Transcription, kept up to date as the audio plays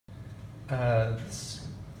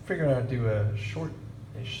Figured I'd do a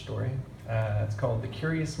short-ish story. It's called The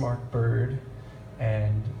Curious Mark Bird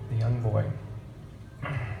and the Young Boy.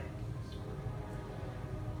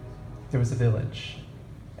 There was a village,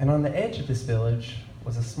 and on the edge of this village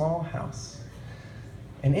was a small house.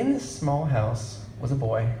 And in this small house was a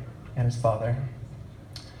boy and his father.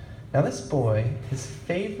 Now this boy, his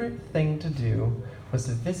favorite thing to do was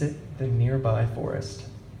to visit the nearby forest,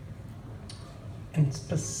 and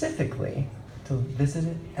specifically to visit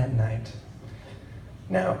it at night.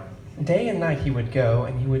 Now, day and night he would go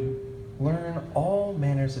and he would learn all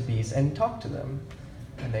manners of beasts and talk to them,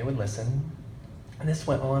 and they would listen. And this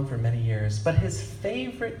went on for many years, but his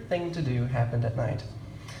favorite thing to do happened at night.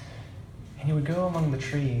 And he would go among the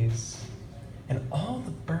trees, and all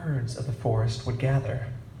the birds of the forest would gather,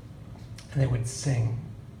 and they would sing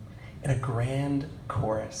in a grand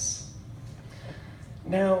chorus.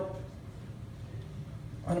 Now,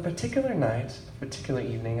 on a particular night, a particular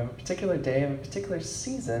evening, of a particular day, of a particular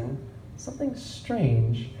season, something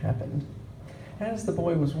strange happened. As the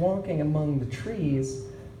boy was walking among the trees,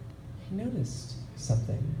 he noticed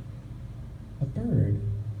something. A bird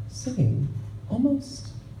singing almost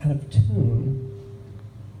out of tune.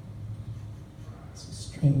 This was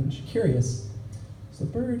strange, curious. So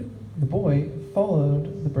the boy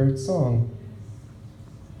followed the bird's song.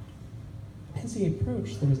 As he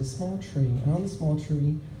approached, there was a small tree, and on the small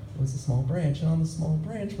tree was a small branch, and on the small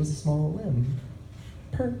branch was a small limb.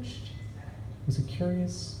 Perched was a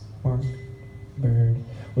curious mark bird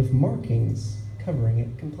with markings covering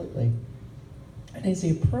it completely. And as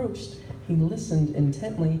he approached, he listened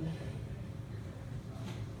intently.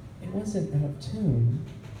 It wasn't out of tune.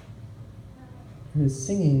 It was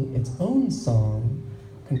singing its own song,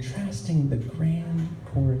 contrasting the grand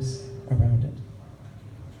chorus around it.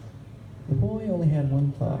 The boy only had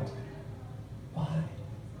one thought. Why?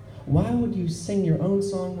 Why would you sing your own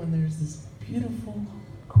song when there's this beautiful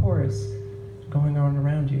chorus going on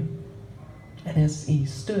around you? And as he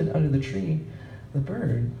stood under the tree, the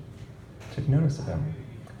bird took notice of him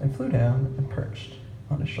and flew down and perched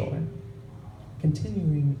on his shoulder,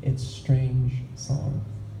 continuing its strange song.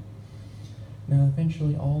 Now,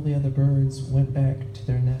 eventually, all the other birds went back to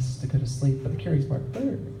their nests to go to sleep, but the curious mark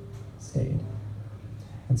bird stayed.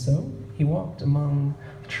 And so he walked among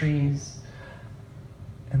the trees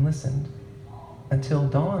and listened until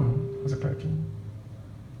dawn was approaching.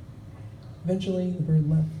 Eventually, the bird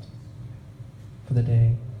left for the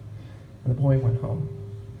day, and the boy went home.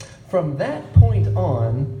 From that point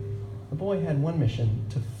on, the boy had one mission: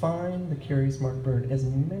 to find the curious mark bird as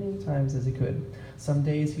many times as he could. Some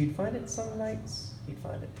days he'd find it, some nights he'd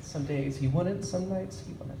find it. Some days he wouldn't, some nights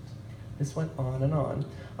he wouldn't. This went on,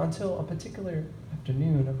 until a particular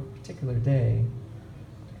afternoon of a particular day,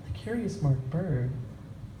 the curious mark bird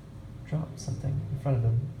dropped something in front of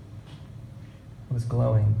him. It was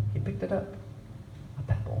glowing. He picked it up, a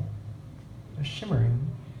pebble. It was shimmering.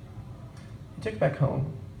 He took it back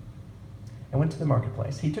home and went to the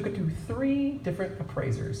marketplace. He took it to 3 different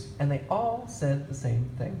appraisers, and they all said the same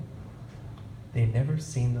thing. They had never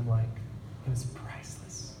seen the like. It was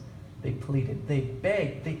priceless. They pleaded, they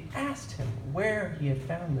begged, they asked him where he had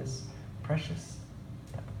found this precious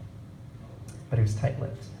pebble. But he was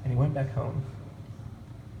tight-lipped, and he went back home.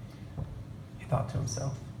 He thought to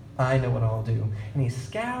himself, I know what I'll do. And he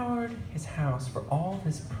scoured his house for all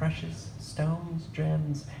his precious stones,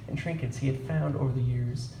 gems, and trinkets he had found over the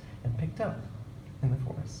years and picked up in the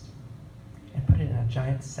forest, and put it in a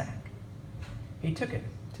giant sack. He took it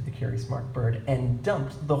to the curious mark bird and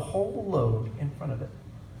dumped the whole load in front of it.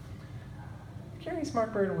 The curious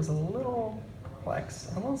mark bird was a little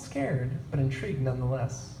perplexed, a little scared, but intrigued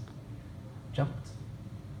nonetheless. Jumped,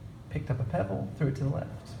 picked up a pebble, threw it to the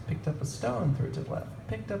left, picked up a stone, threw it to the left,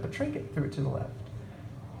 picked up a trinket, threw it to the left,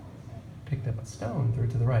 picked up a stone, threw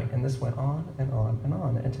it to the right, and this went on and on and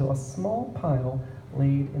on until a small pile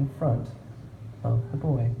laid in front of the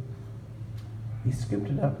boy. He scooped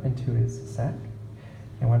it up into his sack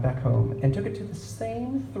and went back home and took it to the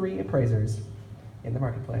same 3 appraisers in the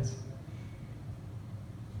marketplace.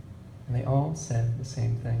 And they all said the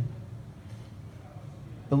same thing.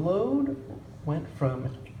 The load went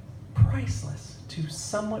from priceless to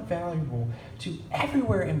somewhat valuable to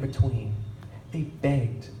everywhere in between. They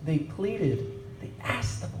begged, they pleaded, they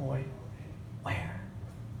asked the boy, where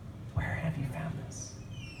have you found this?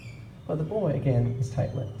 But the boy, again, was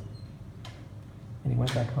tight-lipped. And he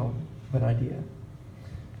went back home with an idea.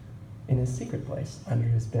 In his secret place, under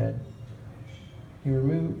his bed, he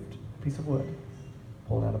removed a piece of wood,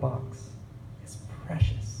 pulled out a box, his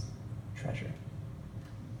precious treasure,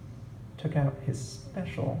 took out his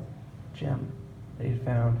special gem that he had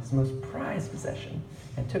found, his most prized possession,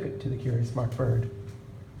 and took it to the curious marked bird.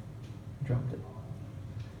 He dropped it.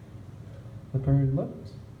 The bird looked,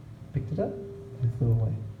 picked it up, and flew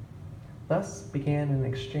away. Thus began an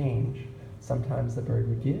exchange. Sometimes the bird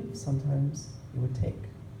would give, sometimes he would take.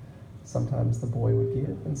 Sometimes the boy would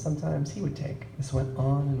give, and sometimes he would take. This went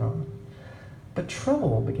on and on. But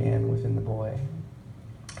trouble began within the boy.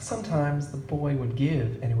 Sometimes the boy would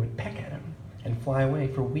give, and it would peck at him and fly away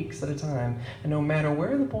for weeks at a time, and no matter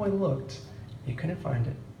where the boy looked, he couldn't find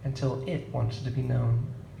it until it wanted to be known.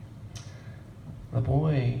 The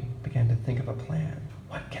boy began to think of a plan.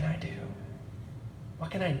 What can I do?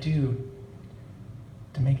 What can I do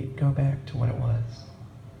to make it go back to what it was?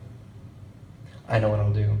 I know what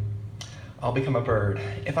I'll do. I'll become a bird.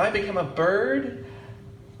 If I become a bird,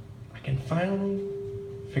 I can finally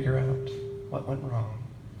figure out what went wrong.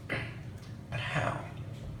 But how?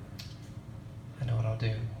 I know what I'll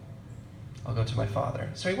do. I'll go to my father.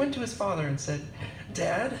 So he went to his father and said,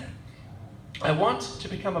 Dad, I want to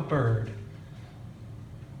become a bird.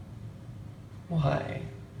 Why?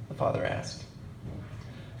 The father asked.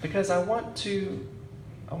 Because I want to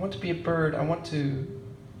be a bird. I want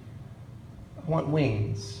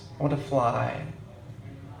wings. I want to fly.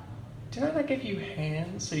 Didn't I give you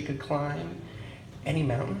hands so you could climb any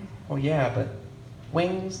mountain? Well, yeah, but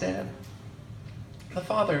wings, Dad? The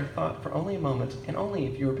father thought for only a moment, and only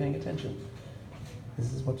if you were paying attention.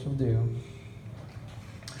 This is what you'll do.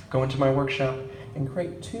 Go into my workshop and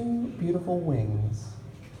create 2 beautiful wings.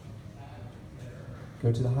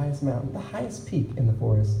 Go to the highest mountain, the highest peak in the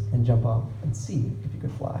forest, and jump off and see if you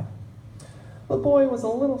could fly. The boy was a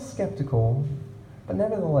little skeptical, but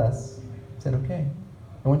nevertheless said, okay.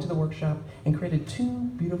 I went to the workshop and created 2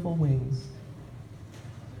 beautiful wings.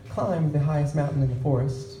 Climbed the highest mountain in the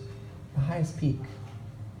forest, the highest peak.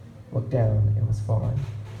 Looked down, it was far.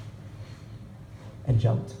 And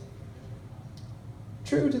jumped.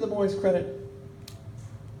 True to the boy's credit,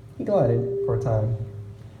 he glided for a time,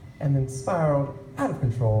 and then spiraled out of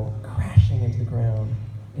control, crashing into the ground,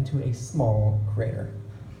 into a small crater.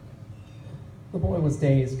 The boy was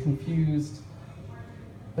dazed, confused,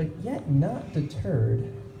 but yet not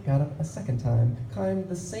deterred, got up a second time, climbed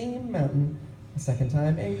the same mountain a second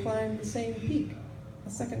time, and climbed the same peak a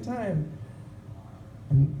second time.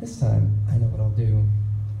 And this time, I know what I'll do.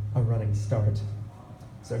 A running start.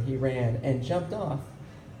 So he ran and jumped off.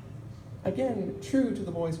 Again, true to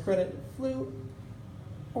the boy's credit, flew,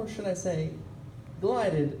 or should I say,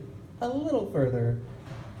 glided a little further,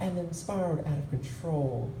 and then spiraled out of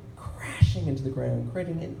control, crashing into the ground,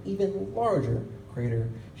 creating an even larger crater,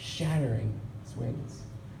 shattering his wings.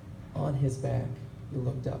 On his back, he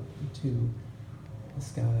looked up into the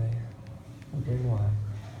sky, wondering why.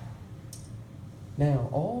 Now,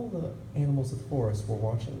 all the animals of the forest were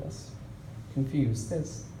watching this, confused.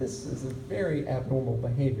 This is a very abnormal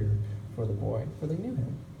behavior for the boy, for they knew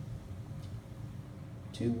him.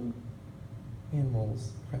 2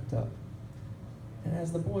 animals crept up, and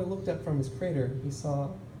as the boy looked up from his crater, he saw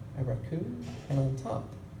a raccoon, and on top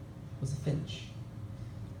was a finch.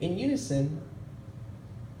 In unison,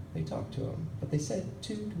 they talked to him, but they said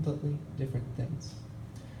 2 completely different things.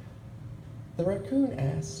 The raccoon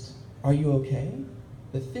asked, "Are you okay?"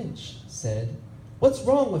 The finch said, "What's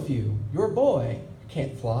wrong with you? You're a boy. You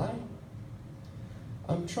can't fly."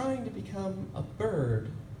 "I'm trying to become a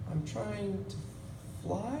bird. I'm trying to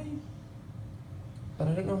fly, but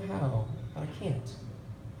I don't know how. I can't.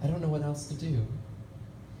 I don't know what else to do."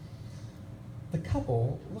 The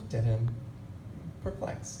couple looked at him,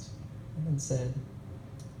 perplexed, and then said,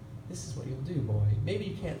 "This is what you'll do, boy. Maybe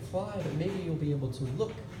you can't fly, but maybe you'll be able to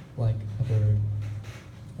look like a bird."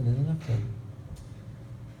 And then they left him.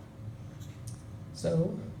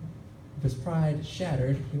 So, with his pride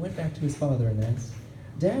shattered, he went back to his father and asked,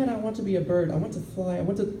 "Dad, I want to be a bird. I want to fly. I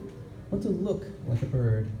want to look like a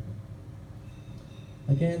bird."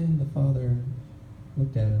 Again, the father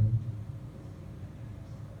looked at him.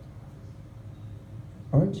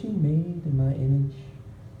 "Aren't you made in my image?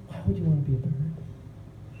 Why would you want to be a bird?"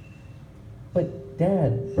 "But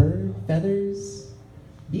Dad, bird, feathers,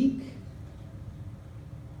 beak?"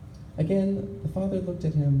 Again, the father looked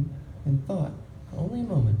at him and thought, for only a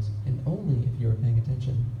moment, and only if you were paying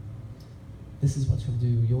attention, "This is what you'll do.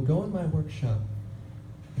 You'll go in my workshop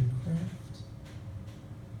and craft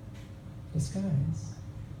disguise.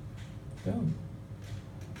 Go."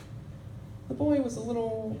 The boy was a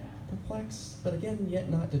little perplexed, but again, yet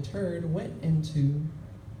not deterred, went into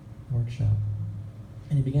the workshop,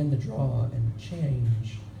 and he began to draw and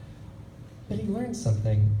change. But he learned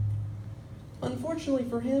something. Unfortunately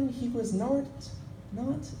for him, he was not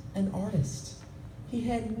an artist. He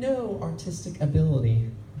had no artistic ability.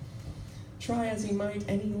 Try as he might,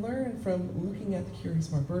 and he learned from looking at the curious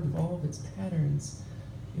smart bird of all of its patterns.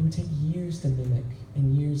 It would take years to mimic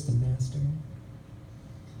and years to master.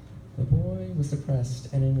 The boy was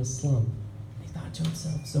depressed and in a slump. He thought to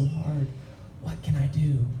himself so hard, what can I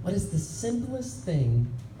do? What is the simplest thing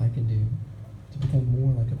I can do to become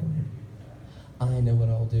more like a bird? I know what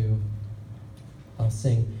I'll do. I'll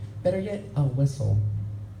sing. Better yet, I'll whistle.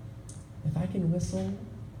 If I can whistle,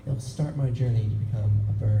 it'll start my journey to become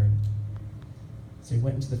a bird. So he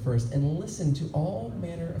went into the forest and listened to all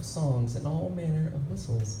manner of songs and all manner of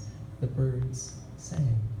whistles the birds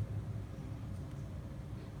sang.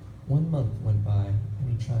 1 month went by, and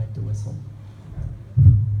he tried to whistle.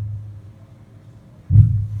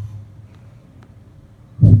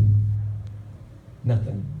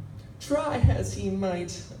 Nothing. Try as he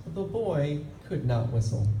might, the boy could not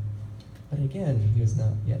whistle. But again, he was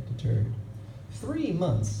not yet deterred. 3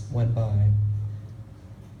 months went by,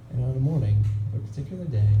 and on a morning of a particular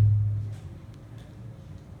day,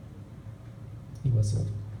 he whistled.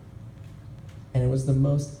 And it was the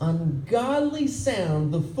most ungodly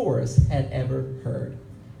sound the forest had ever heard.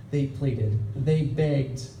 They pleaded, they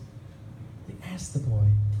begged, they asked the boy,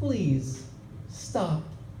 please, stop.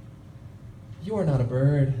 You are not a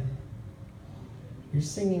bird. Your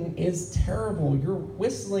singing is terrible. Your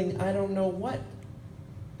whistling, I don't know what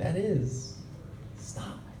that is.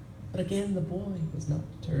 Stop. But again, the boy was not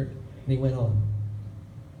deterred, and he went on.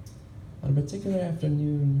 On a particular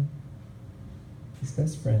afternoon, his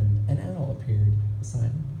best friend, an owl, appeared beside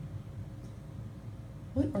him.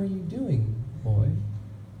 What are you doing, boy?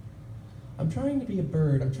 I'm trying to be a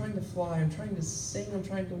bird. I'm trying to fly. I'm trying to sing. I'm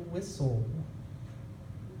trying to whistle.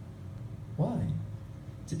 Why?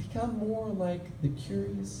 To become more like the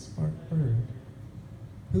curious smart bird.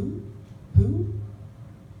 Who?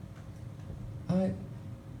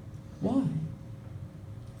 Why?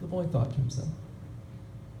 The boy thought to himself.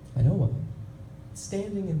 I know why. It's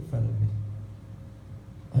standing in front of me.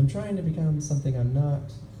 I'm trying to become something I'm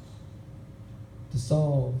not, to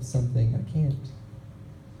solve something I can't,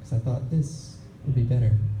 because I thought this would be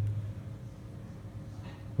better.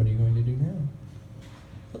 What are you going to do now?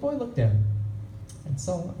 The boy looked down and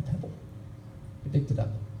saw a pebble. He picked it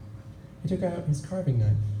up. He took out his carving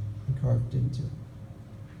knife and carved into it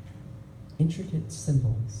intricate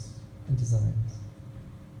symbols and designs.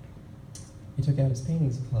 He took out his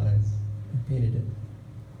painting supplies and painted it.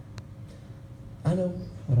 I know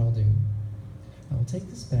what I'll do. I will take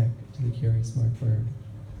this back to the curious smart bird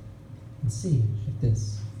and see if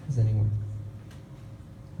this is any work.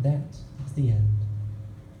 That is the end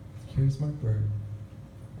of the curious smart bird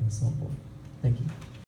and the small boy. Thank you.